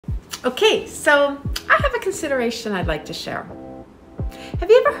Okay, so I have a consideration I'd like to share.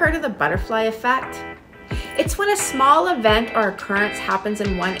 Have you ever heard of the butterfly effect? It's when a small event or occurrence happens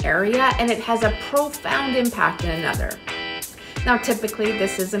in one area and it has a profound impact in another. Now, typically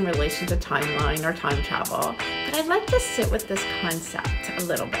this is in relation to timeline or time travel, but I'd like to sit with this concept a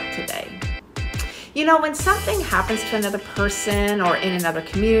little bit today. You know, when something happens to another person or in another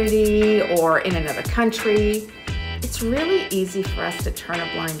community or in another country, it's really easy for us to turn a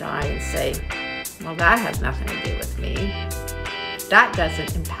blind eye and say, well, that has nothing to do with me. That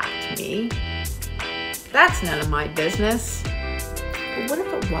doesn't impact me. That's none of my business. But what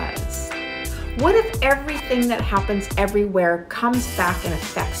if it was? What if everything that happens everywhere comes back and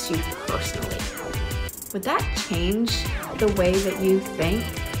affects you personally? Would that change the way that you think?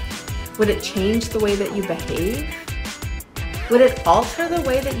 Would it change the way that you behave? Would it alter the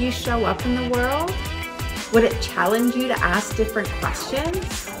way that you show up in the world? Would it challenge you to ask different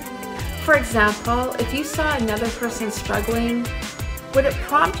questions? For example, if you saw another person struggling, would it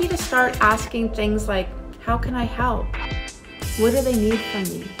prompt you to start asking things like, how can I help? What do they need from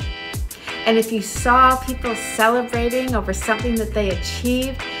me? And if you saw people celebrating over something that they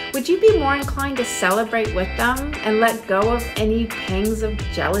achieved, would you be more inclined to celebrate with them and let go of any pangs of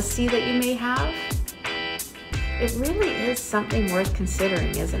jealousy that you may have? It really is something worth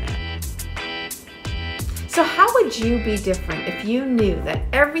considering, isn't it? So how would you be different if you knew that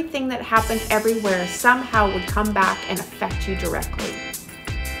everything that happened everywhere somehow would come back and affect you directly?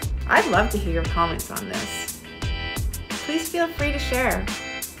 I'd love to hear your comments on this. Please feel free to share.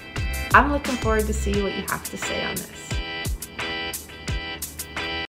 I'm looking forward to see what you have to say on this.